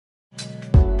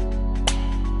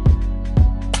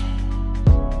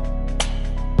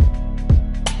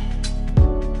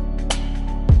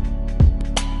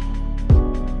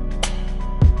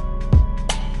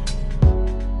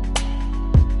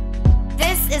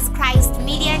is Christ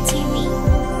Media TV.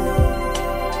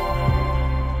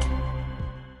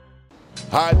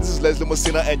 Hi, this is Leslie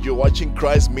Messina and you're watching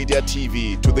Christ Media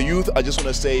TV. To the youth, I just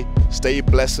want to say, stay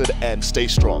blessed and stay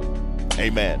strong.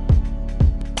 Amen.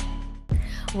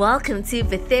 Welcome to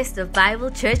Bethesda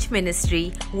Bible Church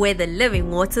Ministry, where the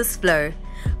living waters flow.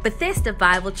 Bethesda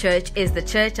Bible Church is the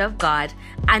Church of God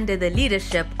under the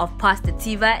leadership of Pastor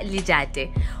Tiva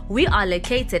Lijate. We are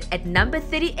located at number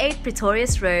 38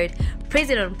 Pretorius Road,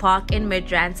 President Park in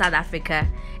Midrand, South Africa.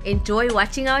 Enjoy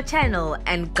watching our channel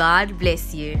and God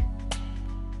bless you.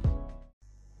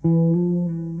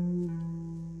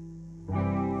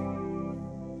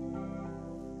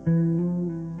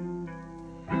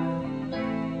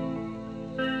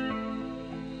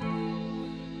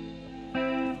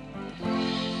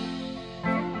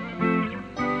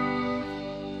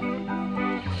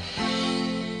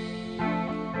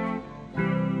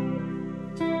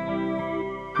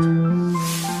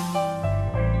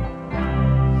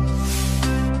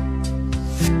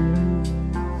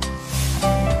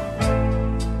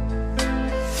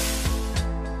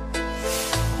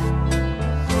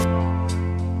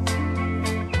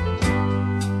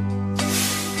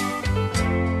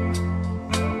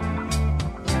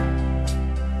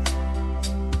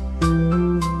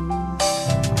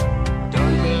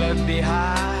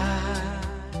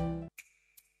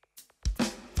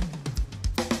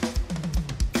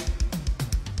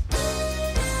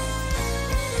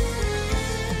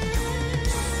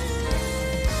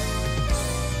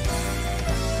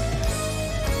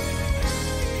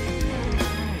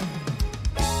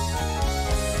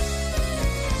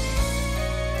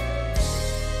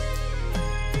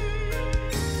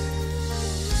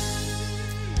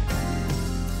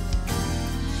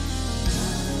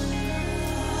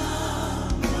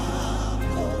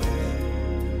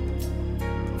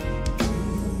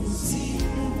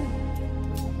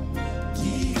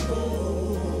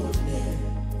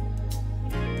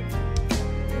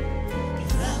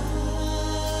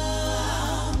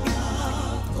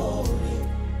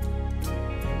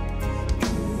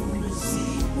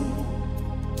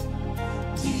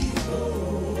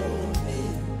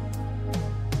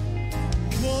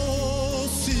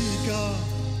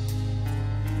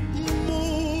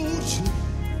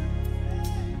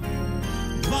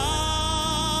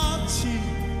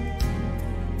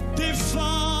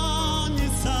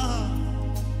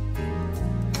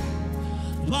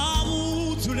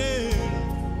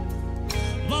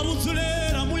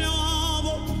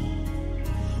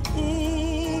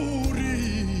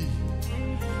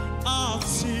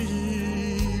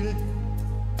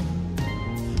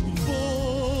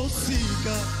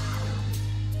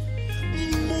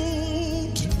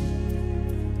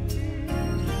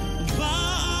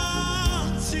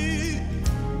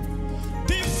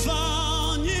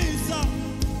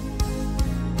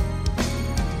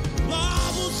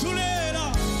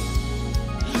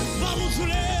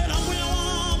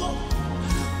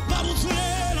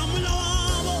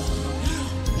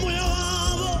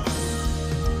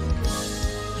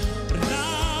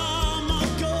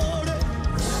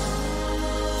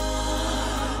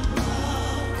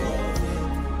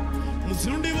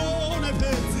 Ndivone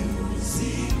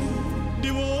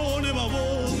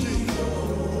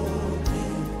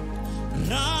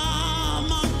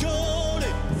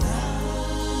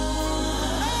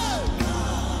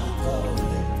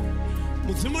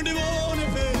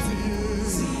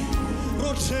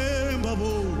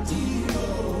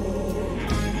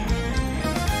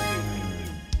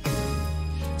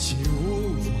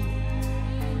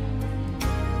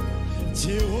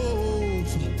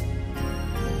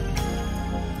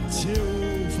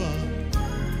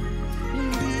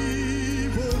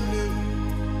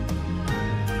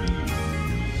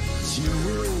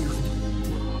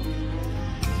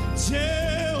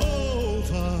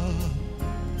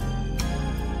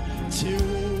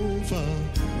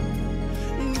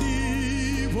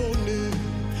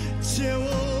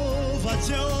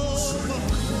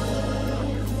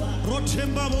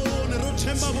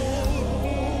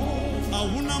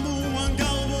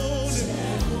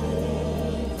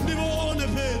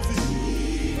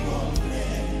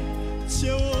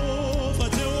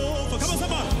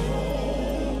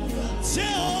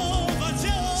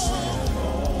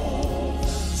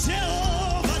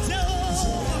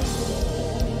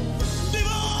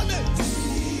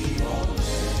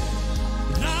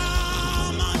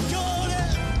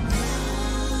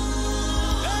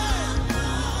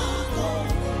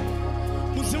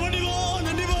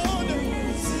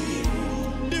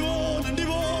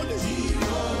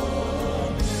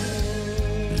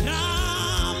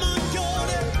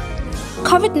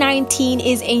COVID-19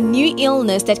 is a new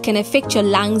illness that can affect your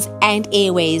lungs and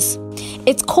airways.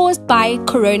 It's caused by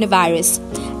coronavirus.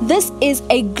 This is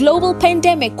a global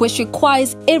pandemic which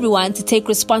requires everyone to take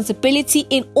responsibility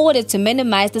in order to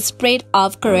minimize the spread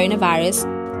of coronavirus.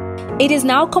 It is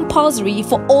now compulsory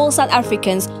for all South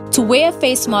Africans to wear a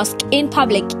face mask in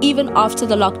public even after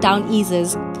the lockdown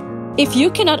eases. If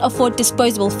you cannot afford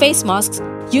disposable face masks,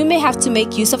 you may have to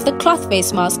make use of the cloth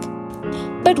face mask.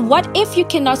 But what if you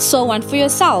cannot sew one for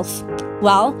yourself?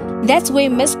 Well, that's where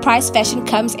Miss Price Fashion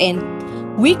comes in.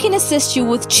 We can assist you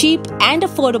with cheap and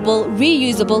affordable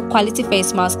reusable quality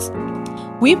face masks.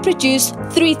 We produce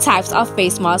 3 types of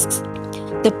face masks: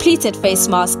 the pleated face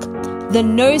mask, the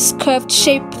nose curved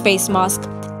shaped face mask,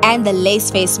 and the lace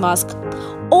face mask.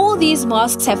 All these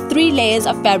masks have 3 layers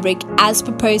of fabric as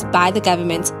proposed by the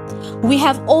government. We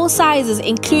have all sizes,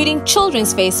 including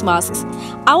children's face masks.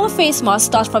 Our face masks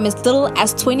start from as little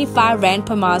as 25 Rand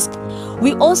per mask.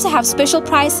 We also have special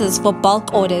prices for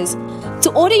bulk orders.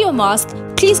 To order your mask,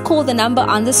 please call the number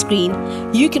on the screen.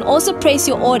 You can also place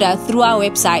your order through our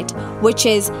website, which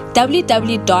is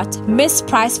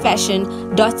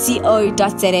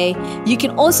www.misspricefashion.co.za. You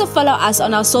can also follow us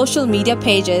on our social media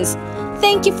pages.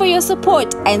 Thank you for your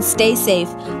support and stay safe.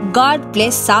 God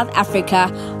bless South Africa.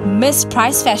 Miss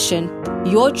Price Fashion,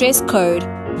 your dress code,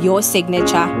 your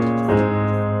signature.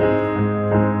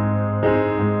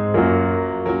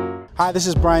 Hi, this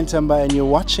is Brian Temba and you're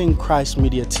watching Christ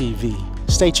Media TV.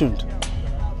 Stay tuned.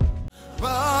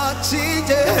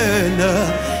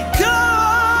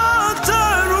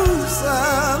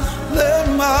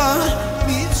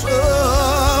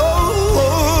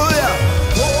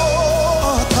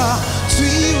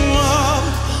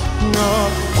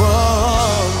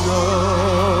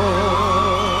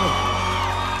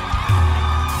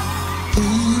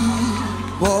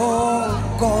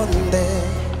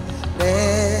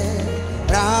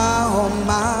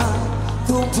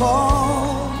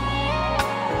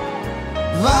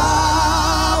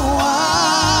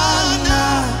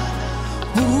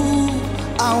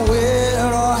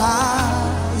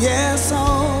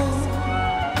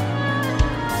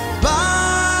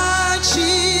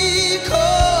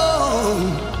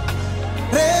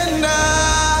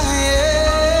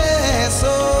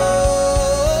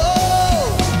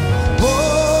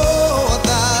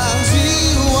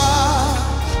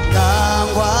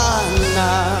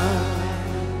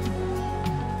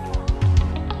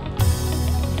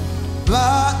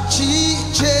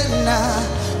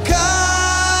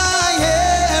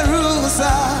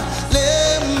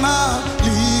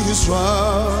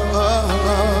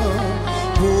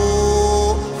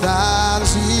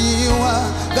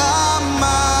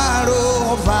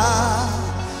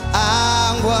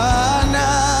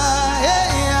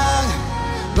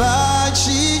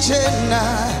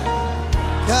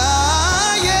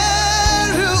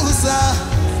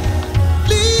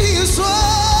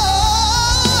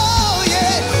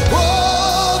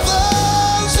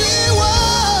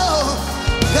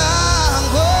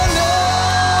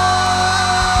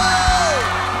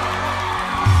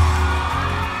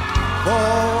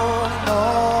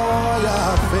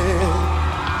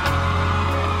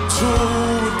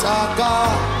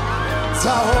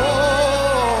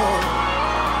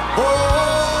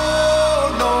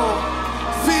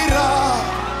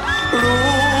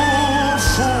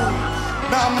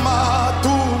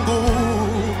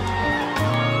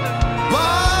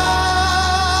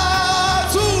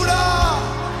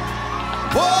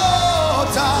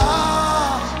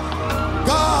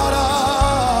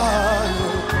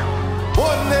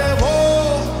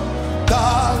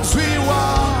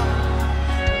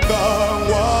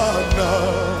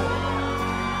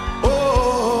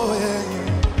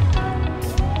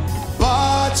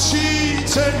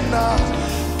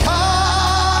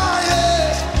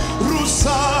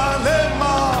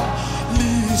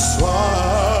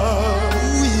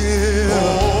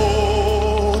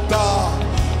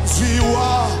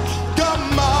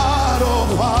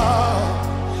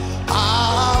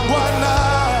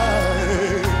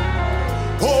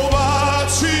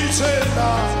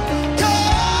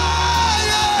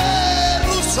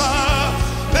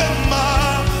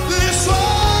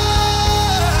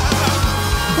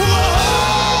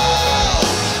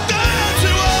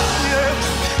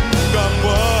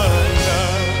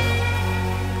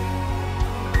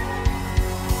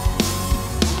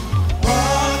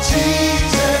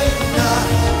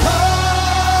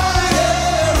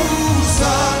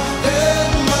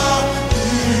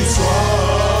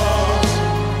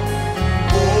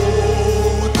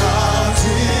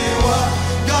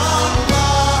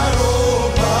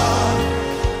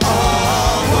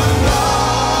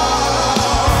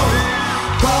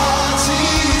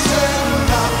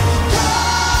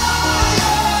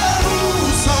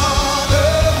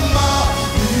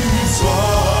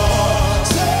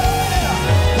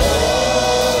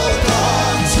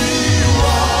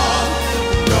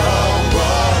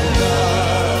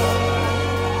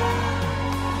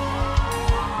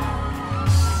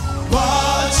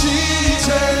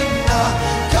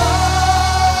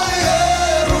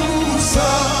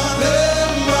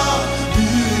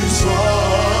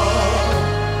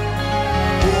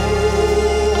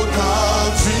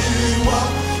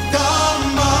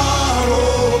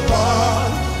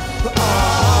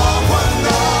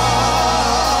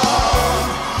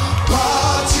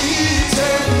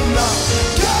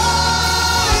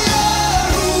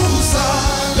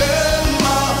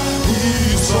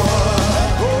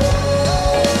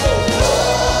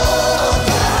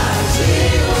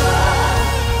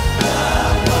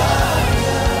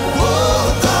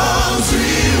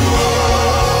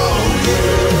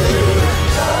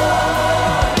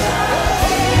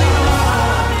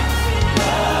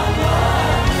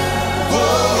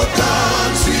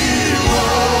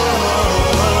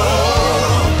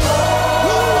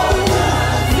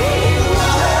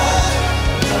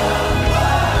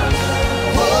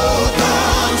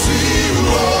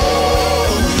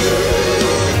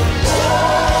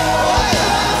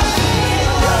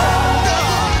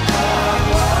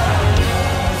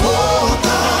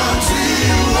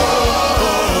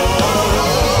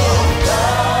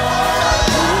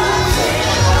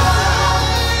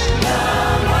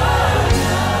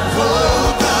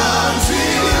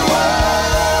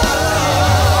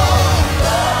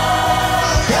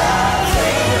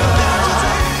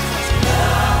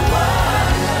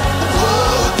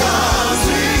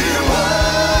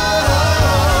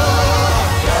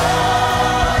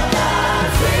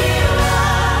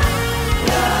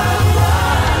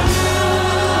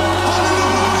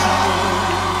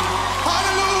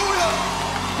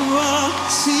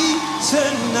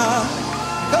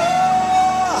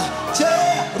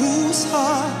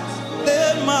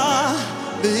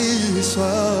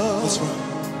 That's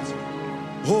right.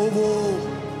 Oh,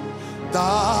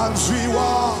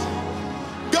 Danziwa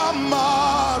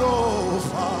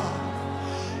Gamarofa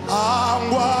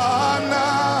Angwana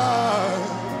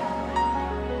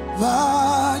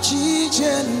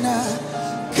Vachijena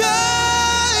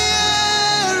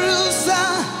Kayerusa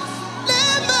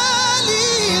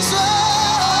Lemaliso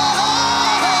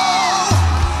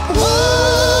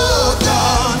Oh,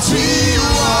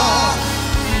 Danziwa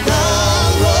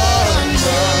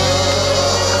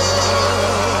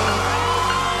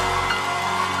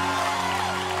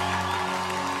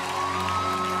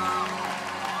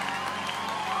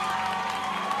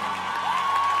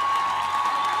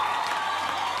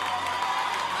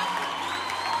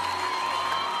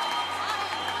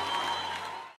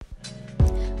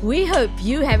We hope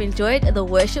you have enjoyed the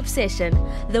worship session.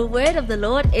 The word of the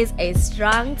Lord is a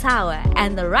strong tower,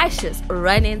 and the righteous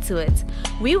run into it.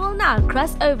 We will now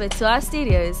cross over to our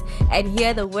studios and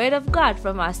hear the word of God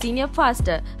from our senior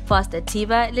pastor, Pastor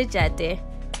Tiva Lijate.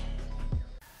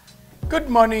 Good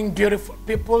morning, beautiful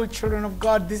people, children of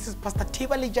God. This is Pastor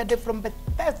Tiva Lijate from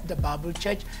Bethesda Bible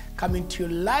Church coming to you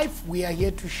live. We are here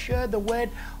to share the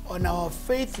word on our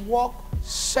Faith Walk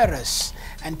series.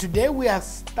 And today we are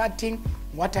starting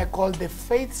what I call the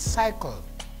faith cycle.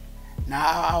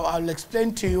 Now I'll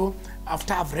explain to you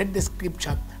after I've read the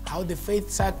scripture how the faith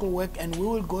cycle works, and we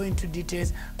will go into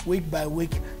details week by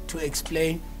week to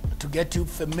explain, to get you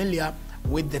familiar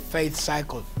with the faith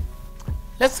cycle.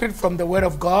 Let's read from the Word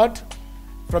of God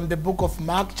from the book of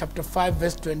Mark chapter 5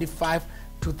 verse 25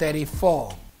 to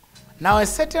 34. Now a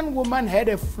certain woman had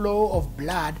a flow of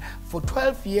blood for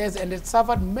 12 years and had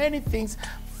suffered many things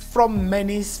from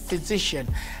many physicians.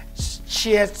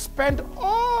 She had spent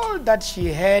all that she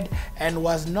had and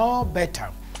was no better,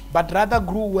 but rather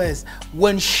grew worse.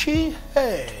 When she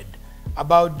heard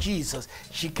about Jesus,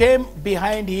 she came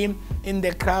behind him in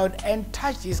the crowd and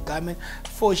touched his garment,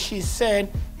 for she said,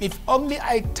 if only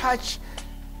I touch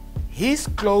his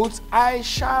clothes, I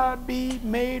shall be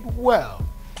made well.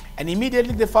 And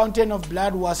immediately the fountain of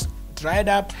blood was dried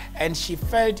up, and she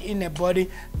felt in her body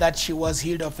that she was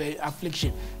healed of her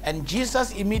affliction. And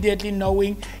Jesus, immediately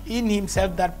knowing in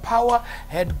himself that power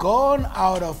had gone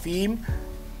out of him,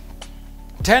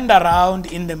 turned around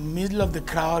in the middle of the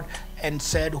crowd and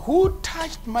said, who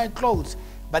touched my clothes?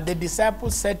 But the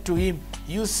disciples said to him,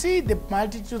 you see the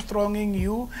multitude thronging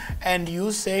you, and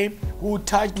you say, who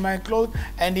touched my clothes?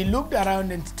 And he looked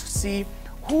around and to see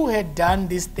who had done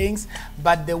these things.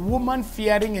 But the woman,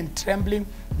 fearing and trembling,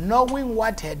 knowing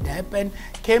what had happened,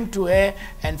 came to him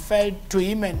and fell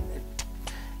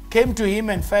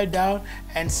down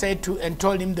and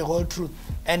told him the whole truth.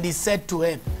 And he said to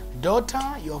her, daughter,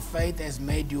 your faith has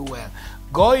made you well.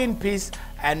 Go in peace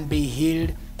and be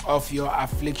healed of your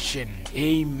affliction.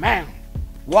 Amen.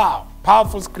 Wow,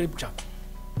 powerful scripture.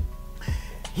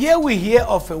 Here we hear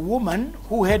of a woman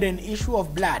who had an issue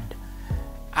of blood.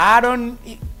 I don't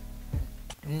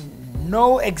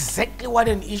know exactly what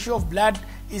an issue of blood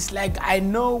is like. I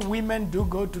know women do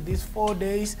go to these 4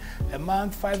 days, a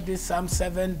month, 5 days, some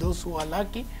 7, those who are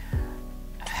lucky.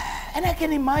 And I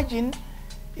can imagine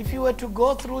if you were to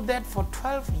go through that for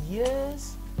 12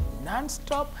 years,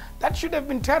 non-stop, that should have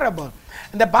been terrible.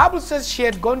 And the Bible says she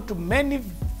had gone to many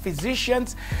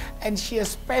physicians and she has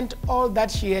spent all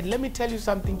that she had. Let me tell you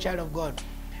something, child of God.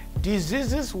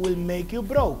 Diseases will make you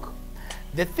broke.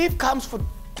 The thief comes for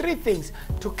 3 things: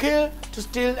 to kill, to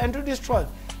steal, and to destroy.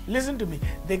 Listen to me.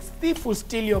 The thief will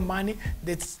steal your money.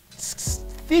 The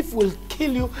thief will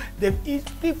kill you. The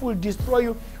thief will destroy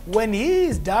you. When he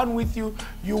is done with you,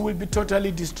 you will be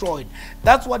totally destroyed.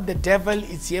 That's what the devil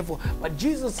is here for. But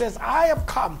Jesus says, I have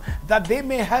come that they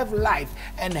may have life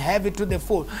and have it to the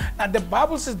full. Now the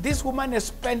Bible says this woman has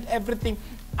spent everything.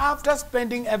 After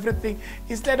spending everything,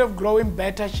 instead of growing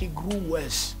better, she grew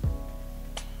worse.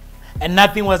 And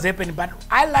nothing was happening. But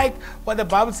I like what the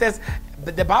Bible says.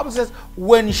 The Bible says,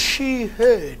 when she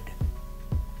heard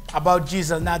about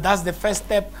Jesus. Now that's the first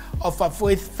step of a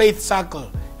faith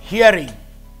cycle. Hearing.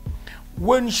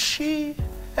 When she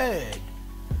heard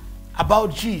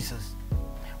about Jesus.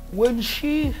 When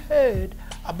she heard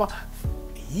about...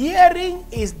 Hearing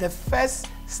is the first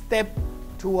step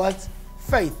towards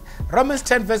faith. Romans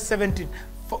 10 verse 17.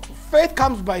 Faith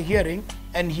comes by hearing,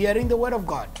 and hearing the word of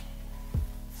God.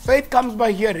 Faith comes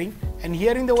by hearing and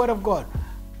hearing the word of God.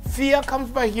 Fear comes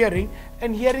by hearing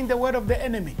and hearing the word of the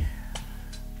enemy.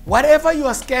 Whatever you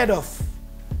are scared of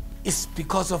is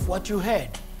because of what you heard.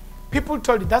 People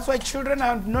told you. That's why children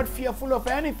are not fearful of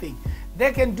anything.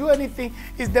 They can do anything.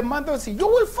 It's the mother say, you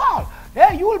will fall.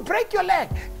 Yeah, you will break your leg.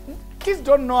 Kids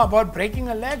don't know about breaking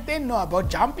a leg. They know about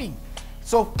jumping.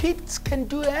 So kids can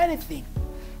do anything.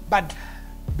 But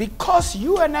because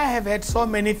you and I have had so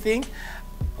many things,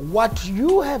 what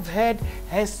you have had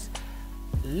has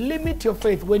limit your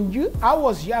faith. I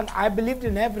was young, I believed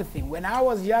in everything. When I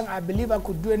was young, I believed I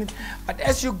could do anything. But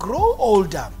as you grow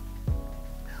older,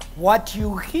 what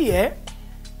you hear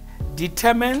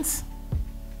determines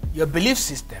your belief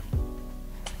system.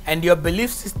 And your belief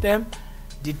system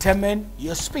determines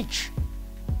your speech.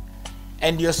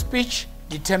 And your speech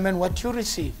determines what you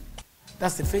receive.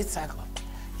 That's the faith cycle.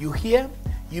 You hear,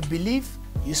 you believe,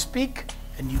 you speak,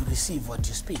 and you receive what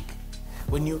you speak.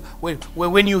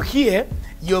 When you hear,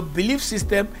 your belief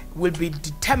system will be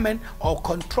determined or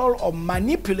controlled or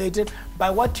manipulated by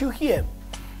what you hear.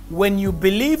 When you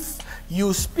believe,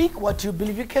 you speak what you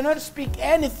believe. You cannot speak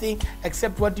anything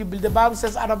except what you believe. The Bible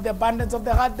says, out of the abundance of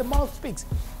the heart, the mouth speaks.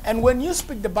 And when you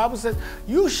speak, the Bible says,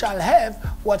 you shall have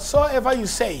whatsoever you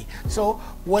say. So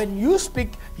when you speak,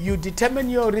 you determine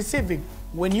your receiving.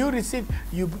 When you receive,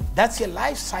 that's your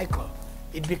life cycle.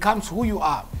 It becomes who you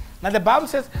are. Now the Bible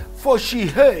says, for she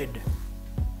heard.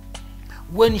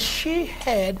 When she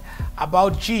heard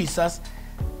about Jesus,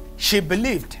 she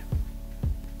believed.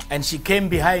 And she came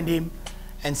behind him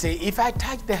and said, if I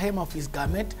touch the hem of his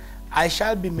garment, I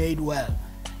shall be made well.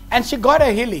 And she got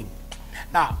a healing.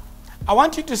 Now, I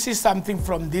want you to see something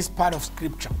from this part of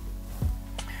scripture.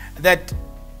 That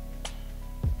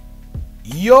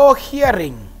your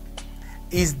hearing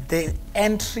is the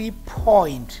entry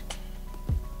point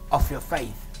of your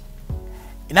faith.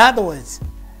 In other words,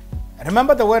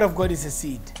 remember the word of God is a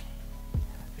seed.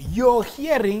 Your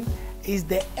hearing is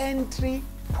the entry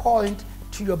point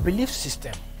to your belief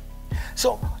system.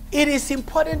 So it is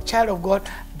important, child of God,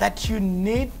 that you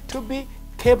need to be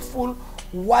careful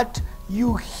what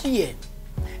you hear.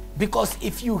 Because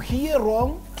if you hear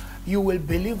wrong, you will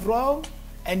believe wrong,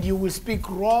 and you will speak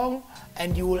wrong,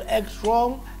 and you will act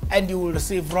wrong, and you will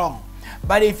receive wrong.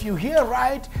 But if you hear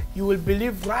right, you will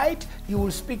believe right, you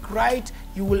will speak right,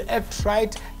 you will act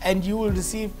right, and you will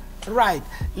receive right.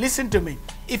 Listen to me.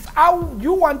 If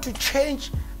you want to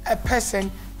change a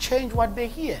person, change what they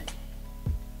hear.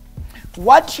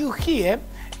 What you hear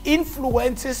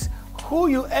influences who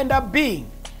you end up being.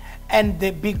 And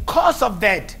because of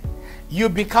that, you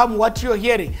become what you're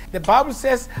hearing. The Bible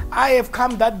says, I have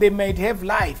come that they may have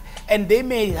life, and they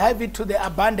may have it to the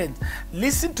abundance.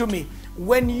 Listen to me.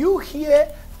 When you hear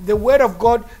the word of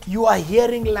God, you are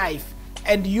hearing life,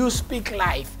 and you speak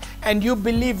life, and you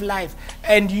believe life,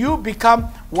 and you become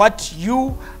what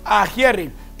you are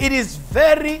hearing. It is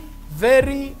very,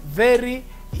 very, very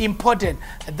important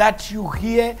that you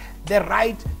hear the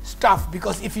right stuff,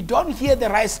 because if you don't hear the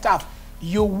right stuff,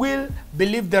 you will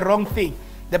believe the wrong thing.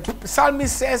 The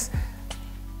psalmist says,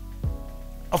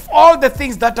 of all the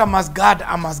things that I must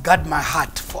guard my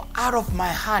heart, for out of my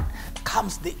heart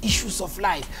comes the issues of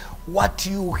life. What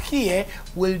you hear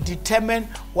will determine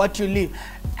what you live.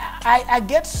 I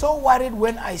get so worried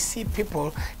when I see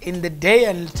people in the day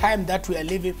and time that we are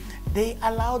living. They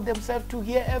allow themselves to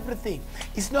hear everything.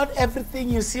 It's not everything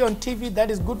you see on TV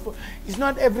that is good for you. It's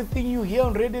not everything you hear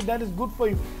on radio that is good for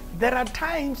you. There are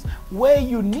times where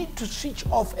you need to switch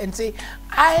off and say,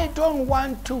 I don't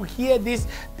want to hear this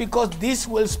because this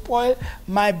will spoil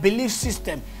my belief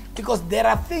system. Because there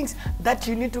are things that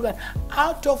you need to get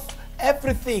out of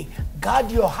everything.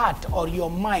 Guard your heart or your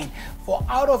mind, for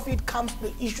out of it comes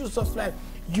the issues of life.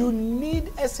 You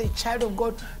need, as a child of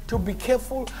God, to be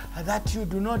careful that you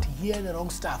do not hear the wrong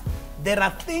stuff. There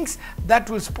are things that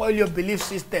will spoil your belief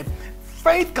system.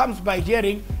 Faith comes by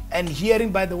hearing, and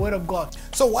hearing by the word of God.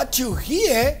 So what you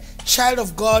hear, child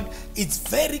of God, is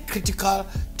very critical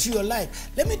to your life.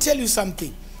 Let me tell you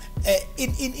something.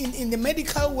 In the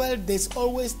medical world, there's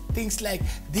always things like,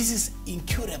 this is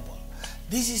incurable.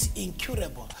 This is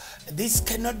incurable. This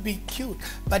cannot be cured.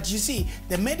 But you see,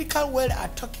 the medical world are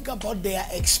talking about their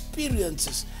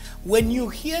experiences. When you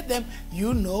hear them,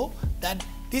 you know that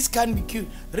this can be cured.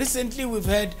 Recently, we've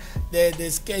heard the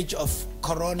scourge of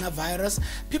coronavirus.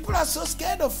 People are so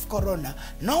scared of corona.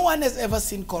 No one has ever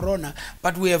seen corona,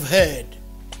 but we have heard.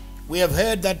 We have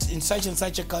heard that in such and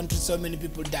such a country, so many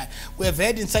people died. We have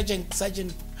heard in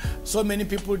so many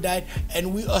people died,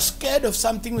 and we are scared of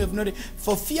something we have not.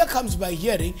 For fear comes by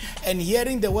hearing, and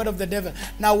hearing the word of the devil.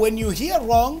 Now, when you hear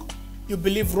wrong, you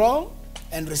believe wrong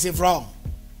and receive wrong.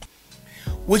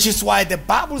 Which is why the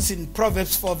Bible in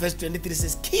Proverbs 4 verse 23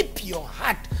 says, keep your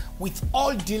heart with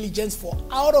all diligence, for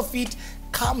out of it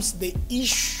comes the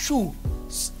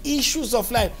issues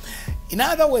of life. In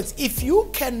other words, if you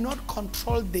cannot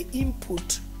control the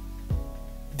input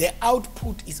the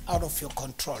output is out of your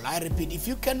control. I repeat, if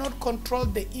you cannot control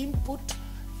the input,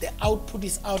 the output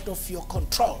is out of your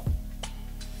control.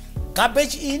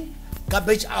 Garbage in,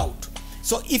 garbage out.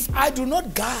 So if I do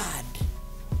not guard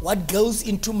what goes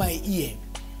into my ear,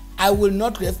 I will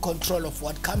not have control of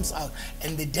what comes out.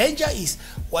 And the danger is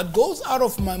what goes out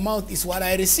of my mouth is what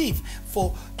I receive.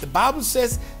 For the Bible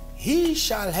says, he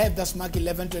shall have, that's Mark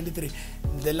 11:23,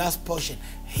 the last portion.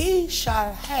 He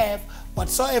shall have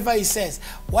whatsoever he says.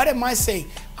 What am I saying?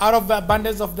 Out of the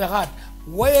abundance of the heart.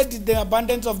 Where did the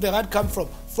abundance of the heart come from?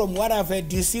 From what I've heard.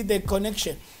 Do you see the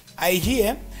connection? I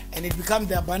hear, and it becomes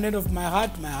the abundance of my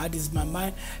heart. My heart is my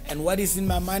mind, and what is in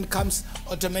my mind comes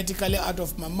automatically out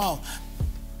of my mouth.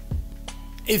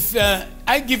 If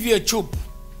I give you a tube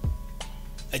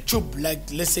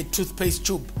like, let's say, toothpaste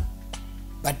tube,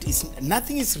 but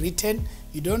nothing is written,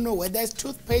 you don't know whether it's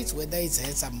toothpaste, whether it's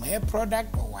some hair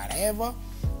product or whatever,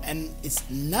 and it's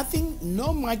nothing,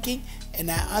 no marking, and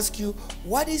I ask you,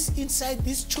 what is inside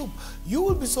this tube? You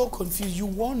will be so confused, you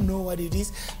won't know what it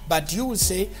is, but you will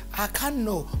say, I can't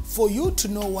know. For you to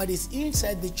know what is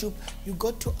inside the tube, you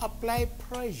got to apply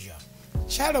pressure.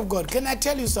 Child of God, can I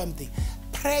tell you something?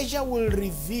 Pressure will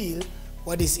reveal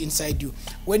what is inside you.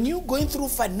 When you're going through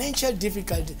financial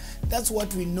difficulty, that's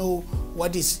what we know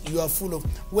what is you are full of.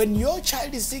 When your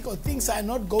child is sick or things are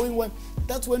not going well,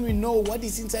 that's when we know what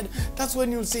is inside. That's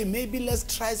when you'll say, maybe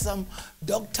let's try some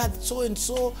doctor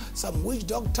so-and-so, some witch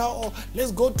doctor, or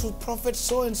let's go to prophet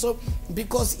so-and-so,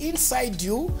 because inside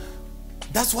you,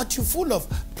 that's what you're full of.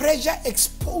 Pressure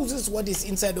exposes what is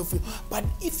inside of you. But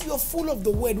if you're full of the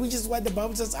word, which is why the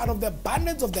Bible says, out of the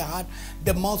abundance of the heart,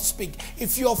 the mouth speaks.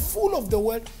 If you're full of the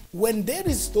word, when there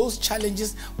is those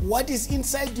challenges, what is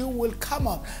inside you will come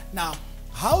out. Now,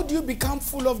 how do you become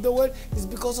full of the word? It's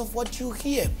because of what you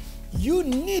hear. You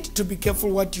need to be careful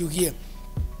what you hear.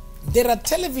 There are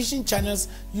television channels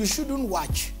you shouldn't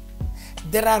watch.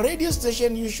 There are radio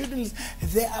stations you shouldn't.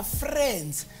 There are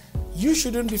friends you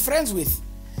shouldn't be friends with.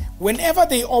 Whenever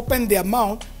they open their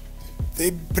mouth, they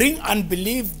bring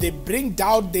unbelief, they bring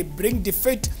doubt, they bring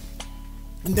defeat.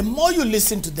 And the more you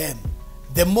listen to them,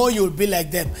 the more you'll be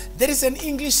like them. There is an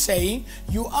English saying,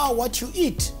 you are what you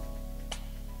eat.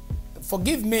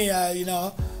 Forgive me,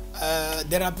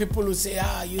 there are people who say,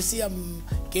 you see I'm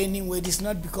gaining weight. It's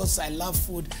not because I love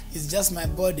food, it's just my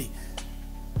body.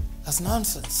 That's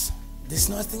nonsense. There's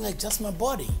nothing like just my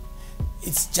body.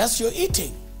 It's just your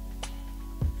eating.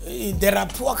 There are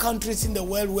poor countries in the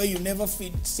world where you never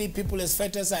see people as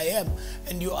fat as I am,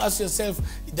 and you ask yourself,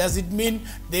 does it mean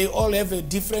they all have a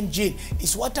different gene?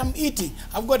 It's what I'm eating.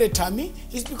 I've got a tummy.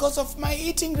 It's because of my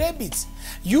eating habits.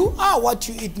 You are what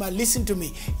you eat, man. Listen to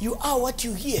me. You are what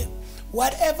you hear.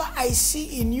 Whatever I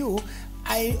see in you,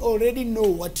 I already know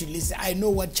what you listen. I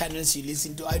know what channels you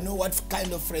listen to. I know what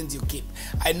kind of friends you keep.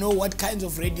 I know what kinds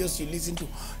of radios you listen to.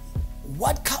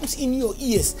 What comes in your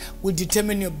ears will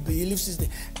determine your belief system.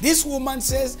 This woman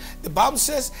says, the Bible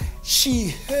says,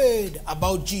 she heard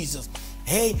about Jesus.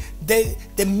 Hey,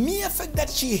 the mere fact that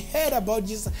she heard about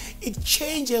Jesus, it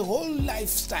changed her whole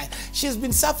lifestyle. She's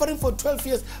been suffering for 12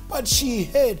 years, but she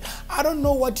heard. I don't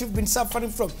know what you've been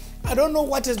suffering from. I don't know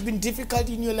what has been difficult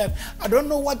in your life. I don't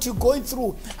know what you're going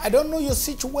through. I don't know your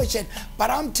situation, but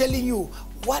I'm telling you,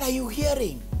 what are you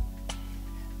hearing?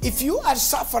 If you are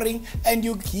suffering and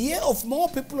you hear of more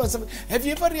people who are suffering, have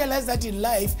you ever realized that in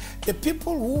life, the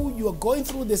people who you are going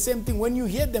through the same thing, when you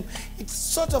hear them, it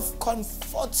sort of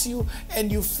comforts you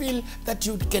and you feel that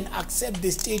you can accept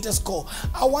the status quo.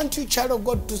 I want you, child of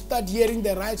God, to start hearing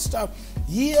the right stuff.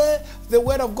 Hear the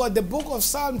word of God. The book of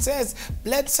Psalms says,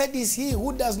 blessed is he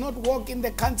who does not walk in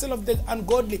the counsel of the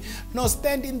ungodly, nor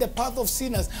stand in the path of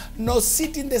sinners, nor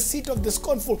sit in the seat of the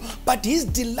scornful, but his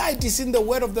delight is in the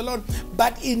word of the Lord.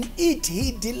 But in it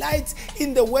he delights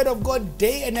in the word of God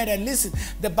day and night. And listen,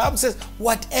 the Bible says,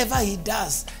 whatever he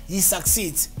does, he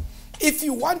succeeds. If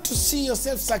you want to see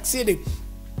yourself succeeding,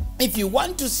 if you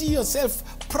want to see yourself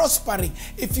prospering,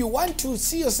 if you want to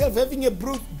see yourself having a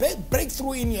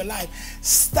breakthrough in your life,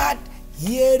 start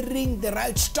hearing the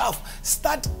right stuff.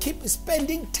 Keep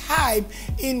spending time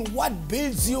in what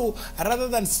builds you rather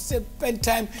than spend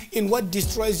time in what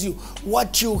destroys you.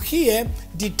 What you hear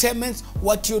determines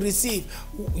what you receive.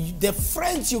 The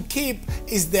friends you keep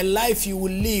is the life you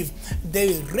will live.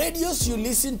 The radios you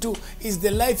listen to is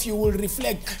the life you will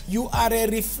reflect. You are a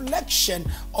reflection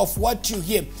of what you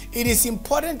hear. It is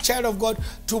important, child of God,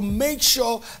 to make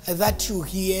sure that you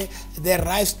hear the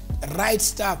right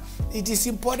stuff. It is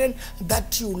important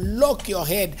that you lock your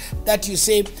head, that you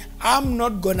say, I'm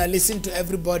not going to listen to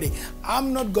everybody.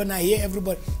 I'm not gonna hear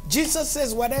everybody. Jesus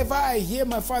says, whatever I hear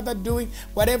my Father doing,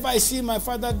 whatever I see my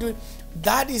Father doing,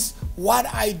 that is what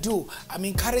I do. I'm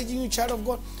encouraging you, child of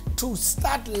God, to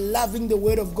start loving the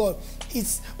word of God.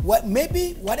 It's what,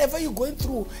 maybe whatever you're going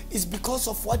through is because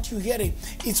of what you're hearing.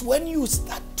 It's when you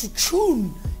start to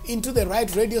tune into the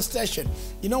right radio station.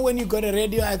 You know, when you got a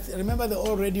radio, I remember the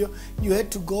old radio, you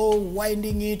had to go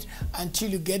winding it until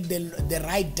you get the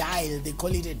right dial. They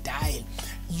call it a dial.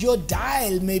 Your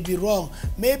dial may be wrong.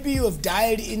 Maybe you have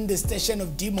dialed in the station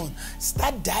of demon.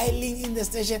 Start dialing in the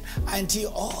station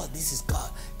until, oh, this is God.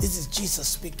 This is Jesus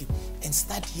speaking. And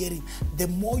start hearing. The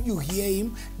more you hear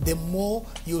him, the more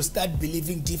you start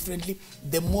believing differently.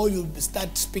 The more you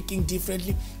start speaking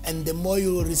differently. And the more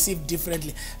you will receive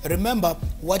differently. Remember,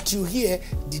 what you hear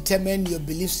determine your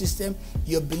belief system.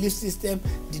 Your belief system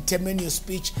determine your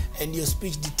speech. And your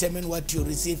speech determine what you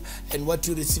receive. And what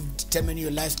you receive determine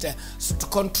your lifestyle. So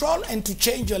to control and to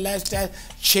change your lifestyle,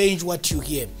 change what you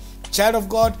hear. Child of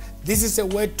God, this is a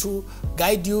word to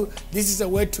guide you. This is a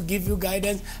word to give you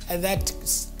guidance, and that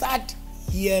start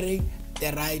hearing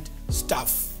the right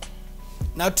stuff.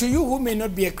 Now, to you who may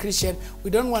not be a Christian, we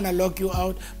don't want to lock you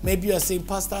out. Maybe you are saying,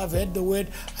 Pastor, I've heard the word.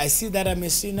 I see that I'm a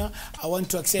sinner. I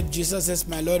want to accept Jesus as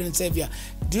my Lord and Savior.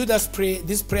 Do this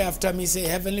prayer after me. Say,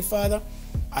 Heavenly Father,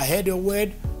 I heard your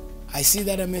word. I see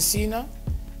that I'm a sinner.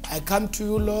 I come to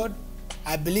you, Lord.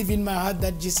 I believe in my heart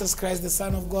that Jesus Christ, the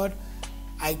Son of God.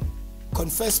 I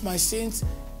confess my sins.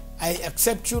 I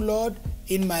accept you, Lord,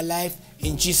 in my life,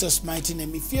 in Jesus' mighty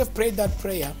name. If you have prayed that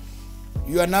prayer,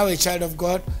 you are now a child of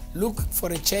God. Look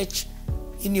for a church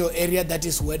in your area that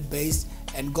is word-based,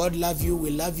 and God love you.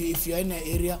 We love you. If you're in an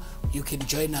area, you can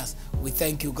join us. We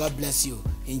thank you. God bless you.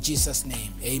 In Jesus'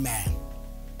 name, amen.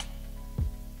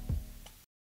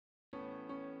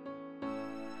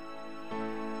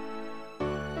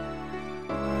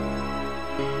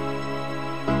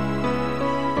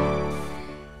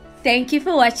 Thank you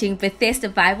for watching Bethesda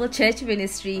Bible Church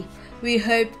Ministry. We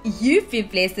hope you've been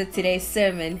blessed with today's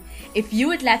sermon. If you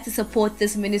would like to support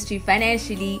this ministry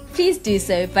financially, please do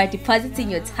so by depositing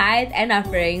your tithe and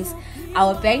offerings.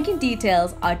 Our banking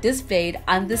details are displayed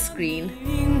on the screen.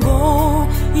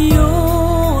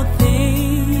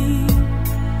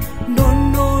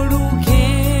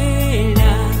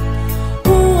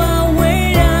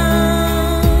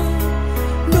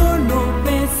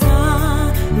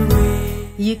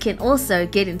 You can also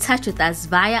get in touch with us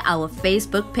via our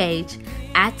Facebook page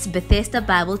at Bethesda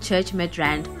Bible Church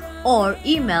Midrand, or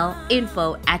email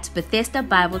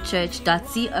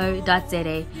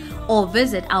info@bethesdabiblechurch.co.za, or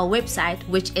visit our website,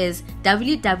 which is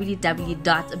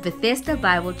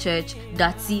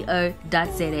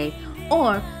www.bethesdabiblechurch.co.za,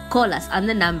 or call us on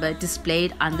the number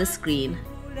displayed on the screen.